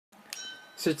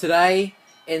So today,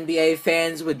 NBA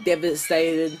fans were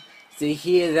devastated to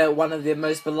hear that one of their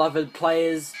most beloved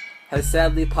players has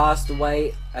sadly passed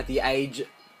away at the age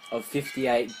of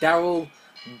 58. Darryl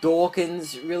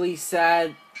Dawkins, really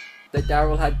sad that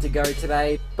Darryl had to go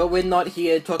today. But we're not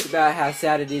here to talk about how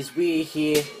sad it is. We're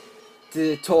here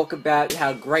to talk about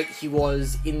how great he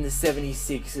was in the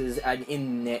 76ers and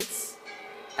in the Nets,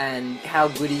 and how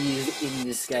good he is in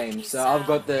this game. So I've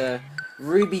got the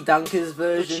Ruby Dunkers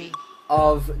version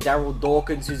of Darryl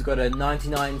Dawkins, who's got a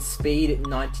 99 speed,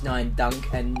 99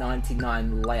 dunk, and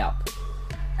 99 layup.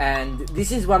 And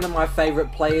this is one of my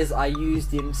favourite players. I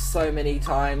used him so many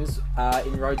times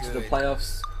in Road to the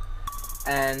Playoffs.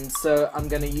 And so I'm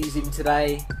going to use him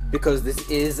today because this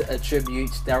is a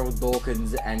tribute to Darryl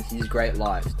Dawkins and his great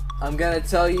life. I'm going to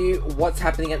tell you what's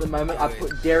happening at the moment. I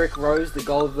put Derrick Rose, the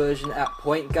gold version, at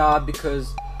point guard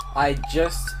because I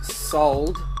just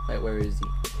sold... Wait, where is he?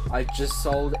 I just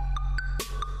sold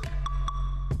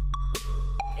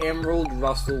Emerald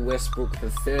Russell Westbrook for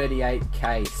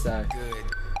 38k. So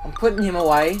I'm putting him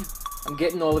away. I'm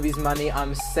getting all of his money.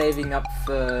 I'm saving up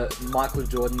for Michael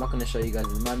Jordan. I'm not going to show you guys at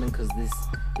the moment because this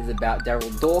is about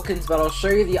Darryl Dawkins, but I'll show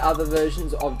you the other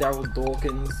versions of Darryl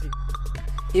Dawkins.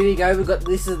 Here we go.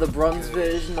 This is the bronze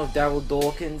version of Darryl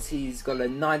Dawkins. He's got a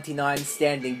 99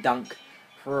 standing dunk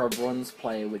for a bronze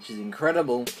player, which is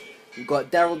incredible. You've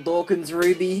got Darryl Dawkins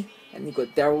Ruby and you've got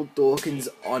Darryl Dawkins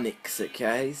Onyx.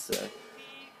 Okay, so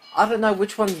I don't know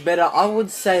which one's better. I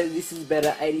would say this is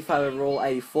better, 85 overall,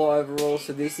 84 overall,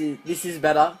 so this is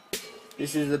better.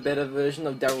 This is a better version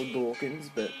of Darryl Dawkins,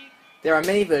 but there are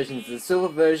many versions. The silver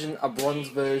version, a bronze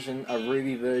version, a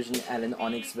ruby version, and an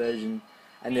onyx version,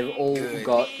 and they've all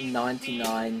got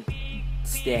 99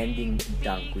 standing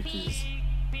dunk, which is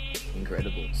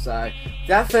incredible. So,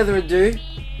 without further ado,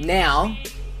 now,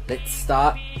 let's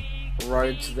start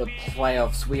Road to the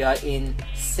Playoffs. We are in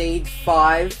Seed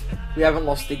 5. We haven't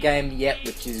lost a game yet,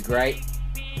 which is great.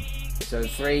 So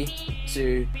 3,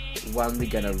 2, 1, we're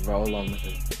gonna roll on with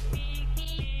it.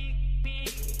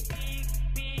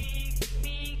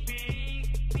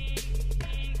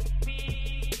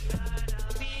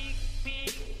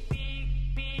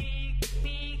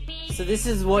 So this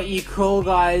is what you call,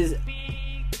 guys,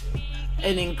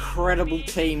 an incredible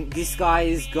team. This guy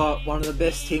has got one of the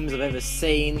best teams I've ever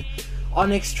seen.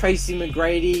 Onyx, Tracy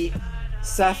McGrady,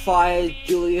 Sapphire,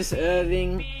 Julius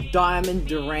Irving, Diamond,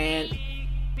 Durant.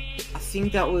 I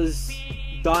think that was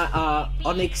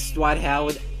Onyx, Dwight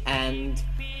Howard, and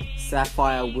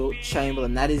Sapphire, Wilt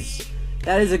Chamberlain. That is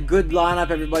a good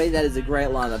lineup, everybody. That is a great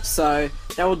lineup. So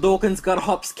Darryl Dawkins got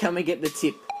hops. Can we get the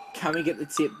tip? Can we get the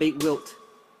tip? Beat Wilt.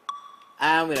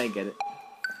 And we don't get it.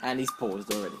 And he's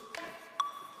paused already.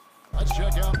 Let's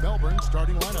check out Melbourne's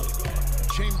starting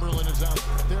lineup. Chamberlain is out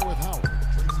there with Howard.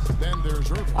 Then there's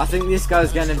Irving. I think this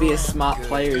guy's going to be a smart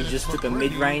player. He just took a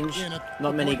mid-range.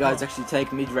 Not many guys actually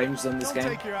take mid-ranges on this game.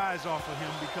 Take your eyes off of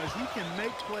him because he can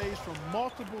make plays from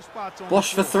multiple spots on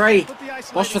Bosch for 3.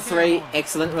 Bosch for 3.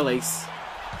 Excellent release.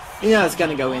 You know it's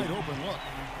going to go in.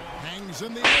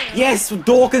 Yes,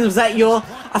 Dawkins, was that your...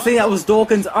 I think that was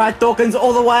Dawkins. Alright, Dawkins,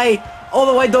 all the way. All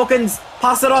the way, Dawkins.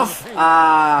 Pass it off.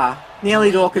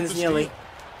 Nearly, Dawkins, nearly.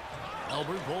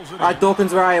 Alright,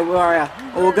 Dawkins, where are you? Where are you?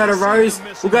 Oh, we'll go to Rose.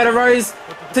 We'll go to Rose.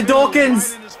 To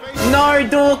Dawkins. No,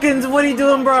 Dawkins. What are you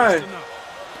doing, bro?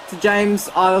 To James.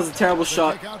 Oh, that was a terrible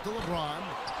shot.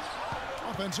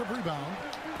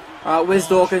 Alright, where's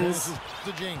Dawkins?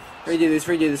 Redo this,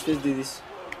 redo this, let's do this.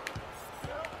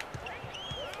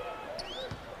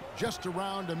 Just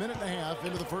around a minute and a half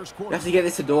into the first quarter. We have to get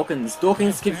this to Dawkins.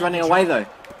 Dawkins keeps running away, though.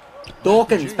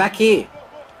 Dawkins, back here.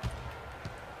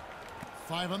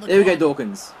 There we go,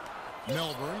 Dawkins.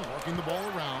 Melbourne working the ball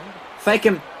around. Fake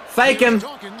him. Fake him.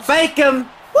 Fake him.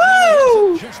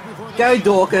 Woo! Go,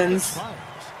 Dawkins.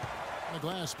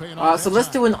 Alright, so let's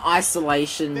do an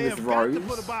isolation with Rose.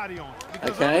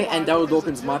 Okay, and Darryl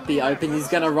Dawkins might be open. He's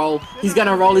gonna roll. He's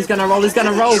gonna roll. He's gonna roll. He's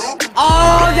gonna roll.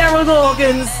 Oh, Darryl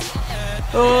Dawkins.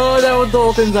 Oh, Darryl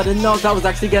Dawkins. I didn't know if that was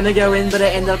actually gonna go in, but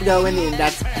it ended up going in.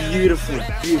 That's beautiful.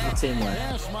 Beautiful teamwork.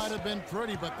 Been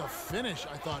pretty, but the finish,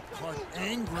 I thought, Clark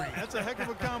angry. That's a heck of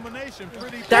a combination.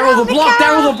 Darryl the block,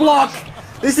 Darryl the block.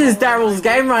 This is Darryl's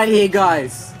game right here,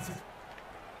 guys.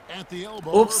 At the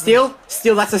elbow, Oops, steal,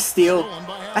 steal. That's a steal.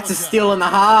 That's a steal and a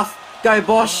half. Go,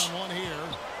 Bosch.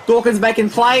 Dawkins making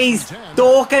plays.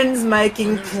 Dawkins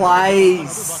making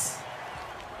plays.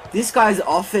 This guy's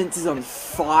offense is on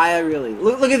fire, really.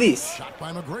 Look at this.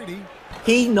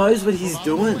 He knows what he's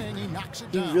doing.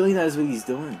 He really knows what he's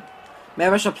doing.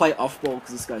 Maybe I should play off ball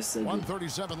because this guy's so good.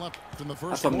 137 left in the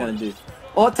first That's what I'm quarter. gonna do.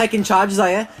 Oh, taking charges,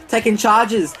 are you? Taking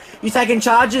charges. You taking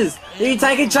charges. You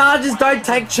taking charges. Don't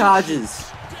take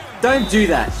charges. Don't do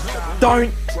that.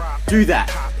 Don't do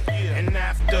that. And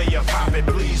after you pop it,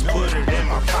 please put it in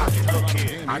my pocket. Look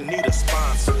here, I need a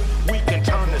sponsor. We can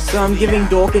turn this. So I'm giving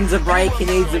Dawkins a break. He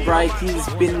needs a break. He's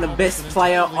been the best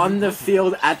player on the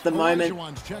field at the moment.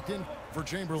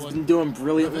 He's been doing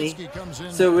brilliantly.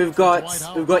 So we've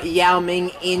got Yao Ming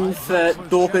in for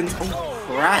Dawkins. Oh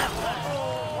crap!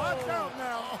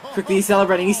 Quickly, he's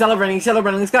celebrating. He's celebrating. He's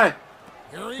celebrating. Let's go.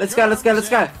 Let's go. Let's go. Let's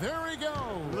go.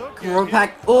 Come on,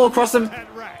 Pack. Oh, cross him.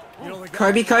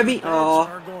 Kobe.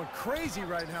 Oh.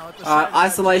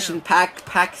 Isolation. Pack.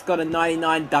 Pack's got a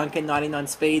 99 dunk and 99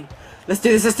 speed. Let's do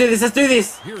this. Let's do this. Let's do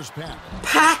this.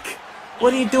 Pack.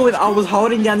 What are you doing? I was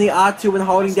holding down the R2 and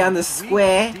holding down the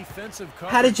square.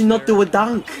 How did you not do a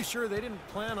dunk?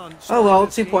 Oh well,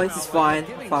 2 points is fine.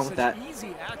 I'm fine with that.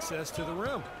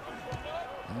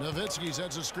 Nowitzki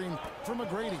sets a screen from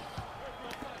McGrady.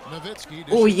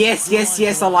 Oh yes, yes,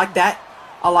 yes. I like that.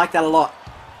 I like that a lot.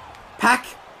 Pack,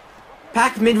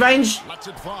 mid-range.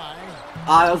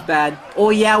 Ah, that was bad.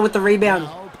 Oh yeah, with the rebound.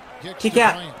 Kick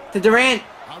out to Durant.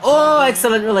 Oh,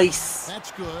 excellent release.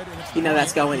 You know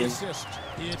that's going in.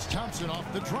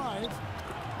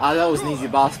 Ah, that was an easy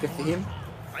basket for him.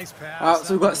 Alright,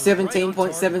 so we've got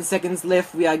 17.7 seconds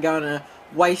left. We are going to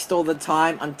waste all the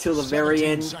time until the very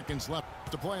end.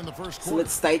 So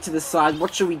let's stay to the side.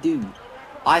 What should we do?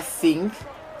 I think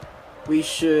we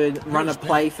should run a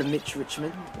play for Mitch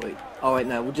Richmond. Wait. Oh wait,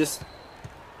 no. We'll just.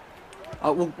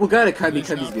 We'll go to Kobe.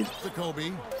 Kobe's good.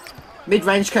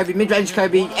 Mid-range Kobe. Mid-range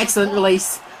Kobe. Excellent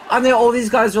release. I know all these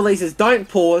guys' releases. Don't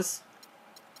pause.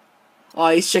 Oh,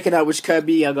 he's checking out which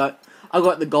Kobe I got. I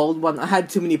got the gold one. I had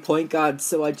too many point guards,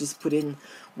 so I just put in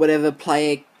whatever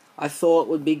player I thought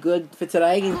would be good for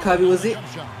today, and Kobe was it.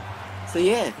 So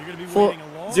yeah,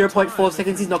 0.4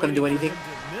 seconds. He's not going to do anything.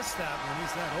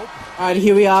 Alright,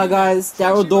 here we are, guys.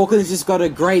 Darryl Dawkins just got a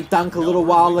great dunk a little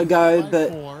while ago,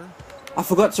 but I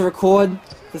forgot to record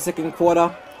the second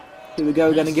quarter. Here we go.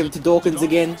 We're going to give it to Dawkins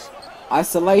again.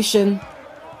 Isolation.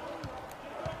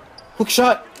 Hook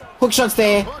shot. Hook shot's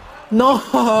there. No.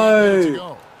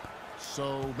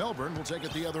 So Melbourne will take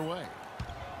it the other way.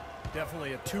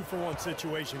 Definitely a 2-for-1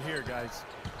 situation here, guys.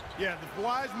 Yeah, the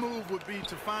wise move would be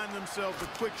to find themselves a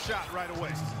quick shot right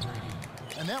away.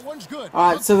 And that one's good.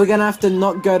 Alright, so we're going to have to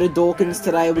not go to Dawkins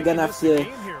today. We're going to have to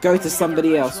go to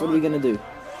somebody else. What are we going to do?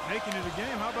 Making it a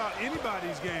game. How about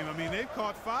anybody's game? I mean, they've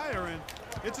caught fire, and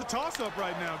it's a toss-up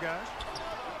right now, guys.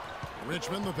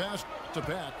 Richmond, the pass to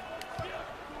Pat.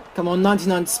 Come on,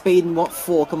 99 speed and what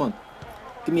for? Come on.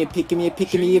 Give me a pick, give me a pick,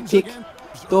 give me a pick.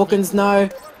 Dawkins, no.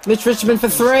 Mitch Richmond for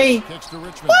 3.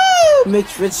 Woo!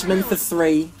 Mitch Richmond for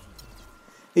 3.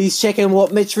 He's checking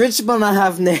what Mitch Richmond I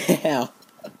have now.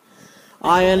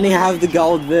 I only have the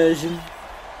gold version.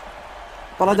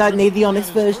 But I don't need the Onyx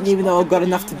version, even though I've got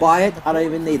enough to buy it. I don't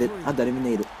even need it. I don't even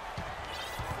need it.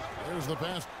 There's the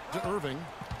pass to Irving.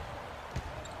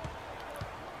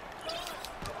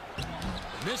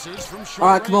 Misses from short.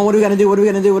 Alright, come on, what are we gonna do? What are we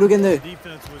gonna do? What are we gonna do?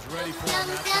 Defense was ready for him.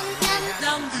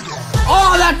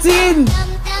 Oh, that's in!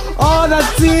 Oh,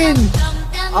 that's in!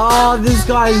 Oh, this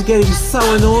guy is getting so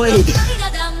annoyed.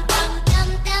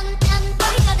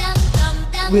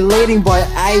 We're leading by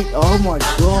 8. Oh my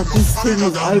god, this thing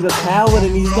is overpowered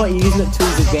and he's not using it to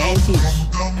his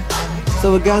advantage.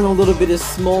 So we're going a little bit of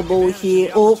small ball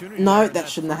here. Oh, no, that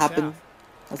shouldn't have happened.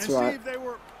 That's right.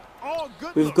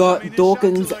 We've got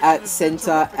Dawkins at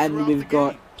centre and we've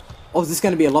got... Oh, is this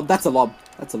going to be a lob? That's a lob.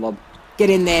 That's a lob. Get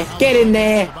in there. Get in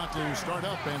there. About to start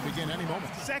up and begin any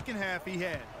moment. Second half he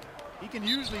had. He can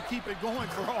usually keep it going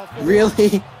for all 4.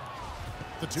 Really?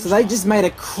 So they just made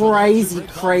a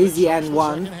crazy and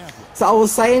one. So I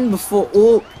was saying before,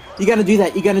 oh, you're going to do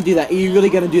that. You're going to do that. Are you really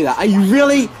going to do that? Are you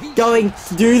really going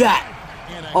to do that?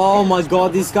 Oh my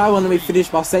god, this guy wanted me to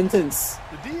finish my sentence.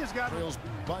 The D has got Trails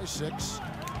by 6.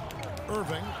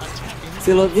 Irving attacking.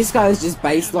 See, look, this guy is just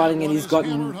baselining and he's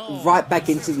gotten right back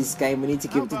into this game. We need to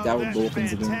give it to Darryl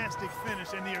Dawkins again. fantastic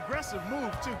finish and the aggressive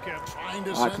move too,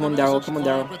 Kevin. Alright, come on, Darryl. Come on,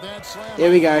 Darryl.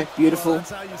 There we go. Beautiful.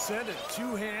 That's how you send it.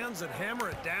 2 hands and hammer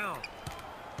it down.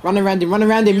 Run around him. Run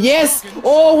around him. Yes!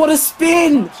 Oh, what a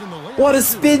spin! What a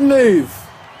spin move!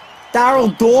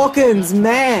 Darryl Dawkins,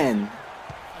 man.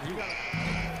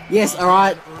 Yes,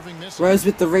 alright. Rose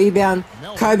with the rebound.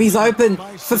 Kobe's open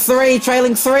for 3,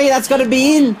 trailing 3. That's got to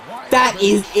be in. That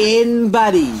is in,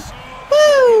 buddy.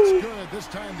 Woo! This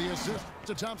time the assist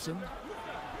to Thompson.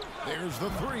 There's the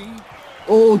 3.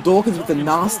 Oh, Dawkins with a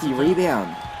nasty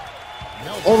rebound.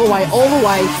 All the way, all the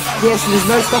way. Yes, there's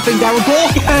no stopping Darryl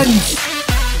Dawkins.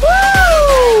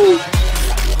 Woo!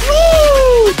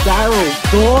 Woo! Darryl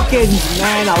Dawkins,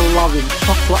 man, I love him.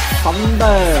 Chocolate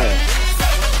Thunder.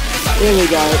 There we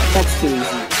go. That's too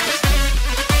easy.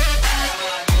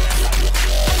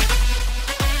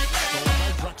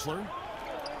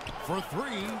 For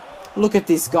three. Look at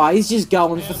this guy. He's just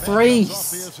going for threes.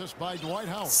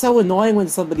 So annoying when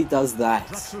somebody does that.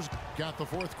 Got the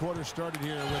fourth quarter started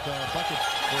here with a bucket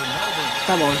for Melbourne.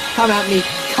 Come on, come at me.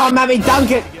 Come at me,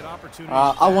 dunk it.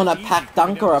 I want a pack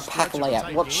dunk or a pack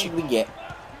layup. What should we get?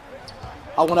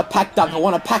 I want a pack dunk. I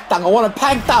want a pack dunk. I want a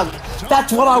pack dunk.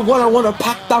 That's what I want. I want a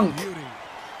pack dunk.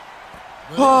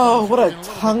 Oh, what a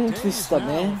tongue twister,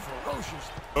 man.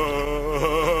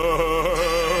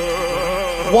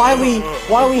 Why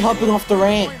are we hopping off the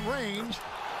ramp?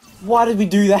 Why did we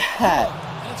do that?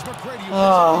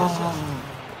 Oh.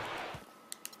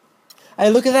 Hey,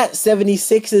 look at that,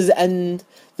 76ers and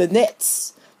the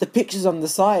Nets. The pictures on the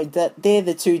side, they're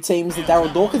the two teams that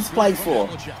Darryl Dawkins played for.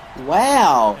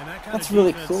 Wow, that's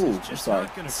really cool. I'm sorry,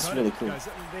 this is really cool.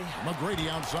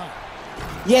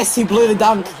 Yes, he blew the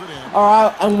dunk.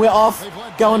 Alright, and we're off.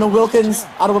 Going to Wilkins.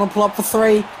 I don't want to pull up for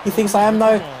three. He thinks I am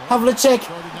though. Havlicek,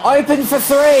 open for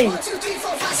three.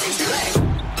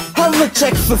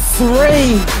 Havlicek for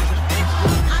three.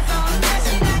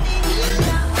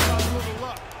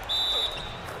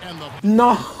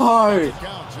 No.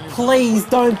 Please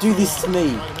don't do this to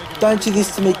me. Don't do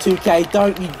this to me, 2K.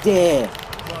 Don't you dare.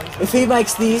 If he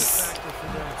makes this...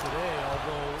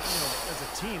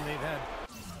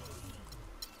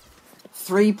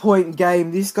 3-point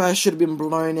game. This guy should have been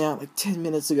blown out like 10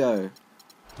 minutes ago.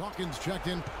 Dawkins checked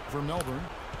in for Melbourne.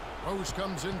 Rose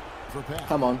comes in for Pat.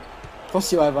 Come on.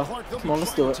 Cross you over. Come on,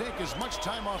 let's do it. Take as much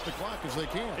time off the clock as they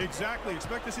can. Exactly.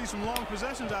 Expect to see some long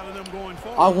possessions out of them going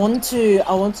forward. I want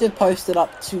to post it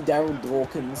up to Darryl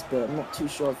Dawkins, but I'm not too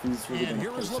sure if he's really going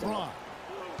to post it up.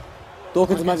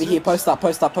 Dawkins, I'm over here. Post up,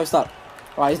 post up, post up.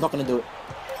 Alright, he's not going to do it.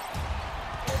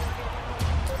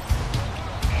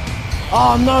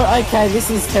 Oh no, okay, this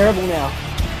is terrible now.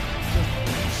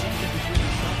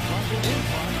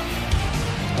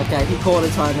 Okay, he called a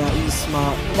timeout, he's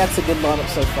smart. That's a good lineup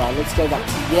so far. Let's go back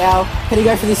to Yao. Can he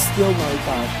go for this steal? No, he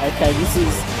can't. Okay, this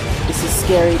is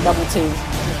scary. Double team.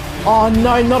 Oh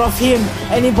no, not off him.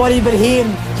 Anybody but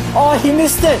him. Oh, he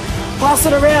missed it. Pass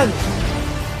it around.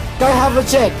 Go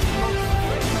Havlicek.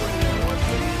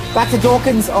 Back to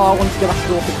Dawkins. Oh, I wanted to go back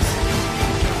to Dawkins.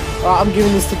 Alright, I'm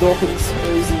giving this to Dawkins.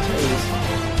 Where is he? There he is.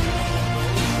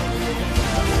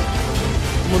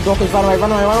 Come on, Dawkins, run away,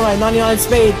 run away, run away. 99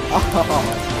 speed.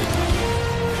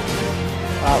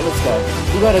 Alright, let's go.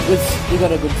 You got a good free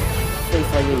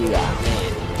throw. Here you are, man.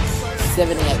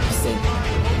 78%.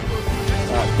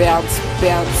 Alright, bounce,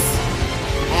 bounce,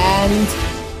 and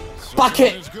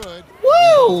bucket.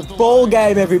 Woo! Ball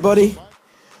game, everybody.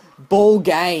 Ball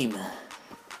game.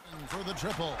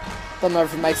 Don't know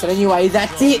if it makes it anyway.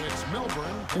 That's it.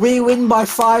 We win by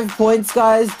 5 points,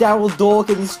 guys. Darryl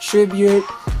Dawkins tribute.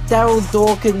 Darryl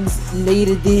Dawkins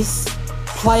needed this.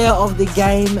 Player of the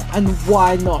game, and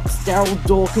why not? Darryl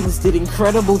Dawkins did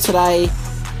incredible today,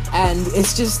 and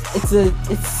it's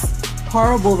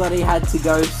horrible that he had to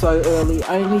go so early.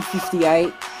 Only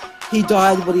 58. He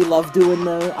died what he loved doing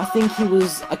though. I think he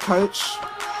was a coach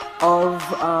of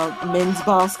men's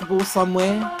basketball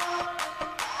somewhere.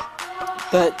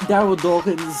 But Darryl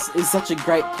Dawkins is such a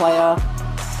great player.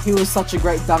 He was such a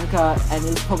great dunker, and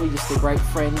he's probably just a great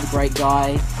friend, a great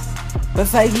guy. But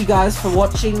thank you guys for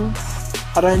watching.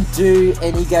 I don't do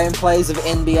any gameplays of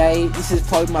NBA. This is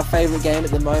probably my favourite game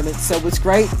at the moment. So it's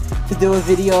great to do a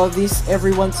video of this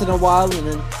every once in a while. And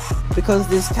then because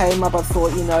this came up, I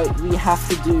thought, you know, we have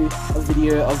to do a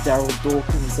video of Darryl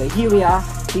Dawkins. So here we are.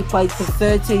 He played for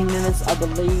 13 minutes, I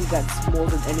believe. That's more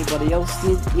than anybody else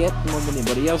did. Yep, more than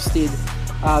anybody else did.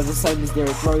 The same as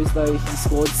Derrick Rose though. He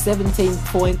scored 17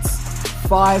 points,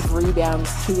 5 rebounds,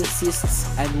 2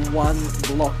 assists, and 1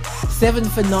 block. 7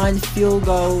 for 9 field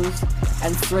goals,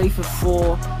 and 3 for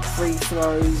 4 free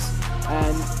throws,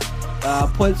 and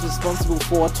points responsible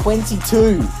for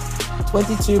 22.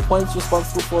 22 points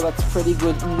responsible for. That's pretty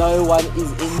good. No one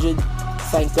is injured,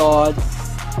 thank God.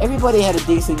 Everybody had a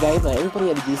decent game though. Everybody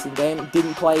had a decent game.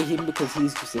 Didn't play him because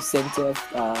he's just a center.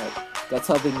 That's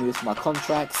helping me with my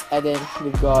contracts. And then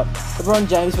we've got LeBron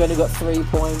James, who only got 3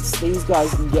 points. These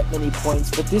guys didn't get many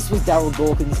points, but this was Darryl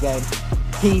Dawkins' game.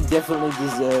 He definitely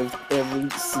deserved every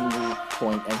single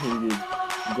point, and he did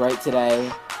great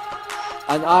today.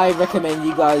 And I recommend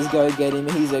you guys go get him.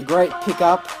 He's a great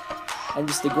pickup and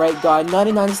just a great guy.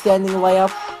 99 standing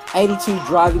layup. 82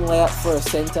 driving layout for a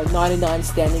center, 99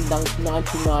 standing dunk,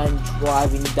 99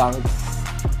 driving dunk,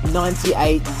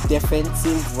 98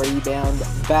 defensive rebound,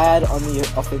 bad on the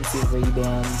offensive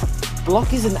rebound.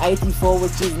 Block is an 84,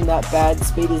 which isn't that bad.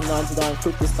 Speed is 99,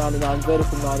 quickness 99,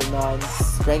 vertical 99,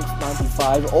 strength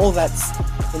 95. All that's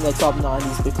in the top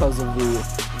 90s because of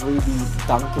the Ruby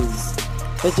dunkers.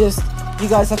 But just, you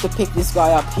guys have to pick this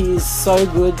guy up. He is so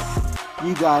good.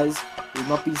 You guys will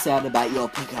not be sad about your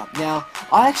pickup. Now,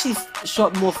 I actually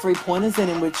shot more 3-pointers than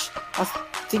him, which I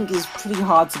think is pretty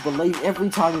hard to believe. Every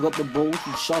time he got the ball,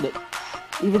 he shot it.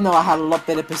 Even though I had a lot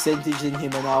better percentage than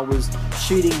him and I was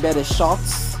shooting better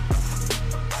shots,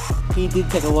 he did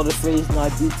take a lot of threes and I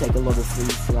did take a lot of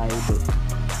threes today,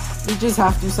 but you just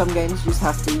have to, some games you just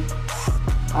have to.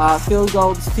 Field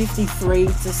goals 53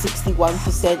 to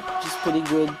 61%, which is pretty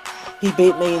good. He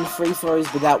beat me in free throws,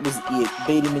 but that was it.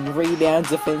 Beat him in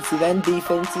rebounds, offensive and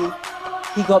defensive.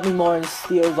 He got me more in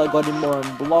steals, I got him more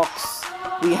in blocks.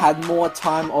 We had more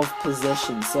time of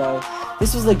possession, so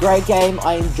this was a great game.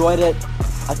 I enjoyed it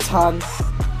a ton.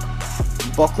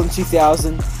 Bocklin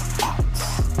 2000, out.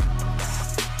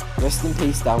 Rest in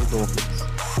peace, Darryl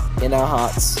Dawkins. In our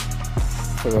hearts,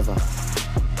 forever.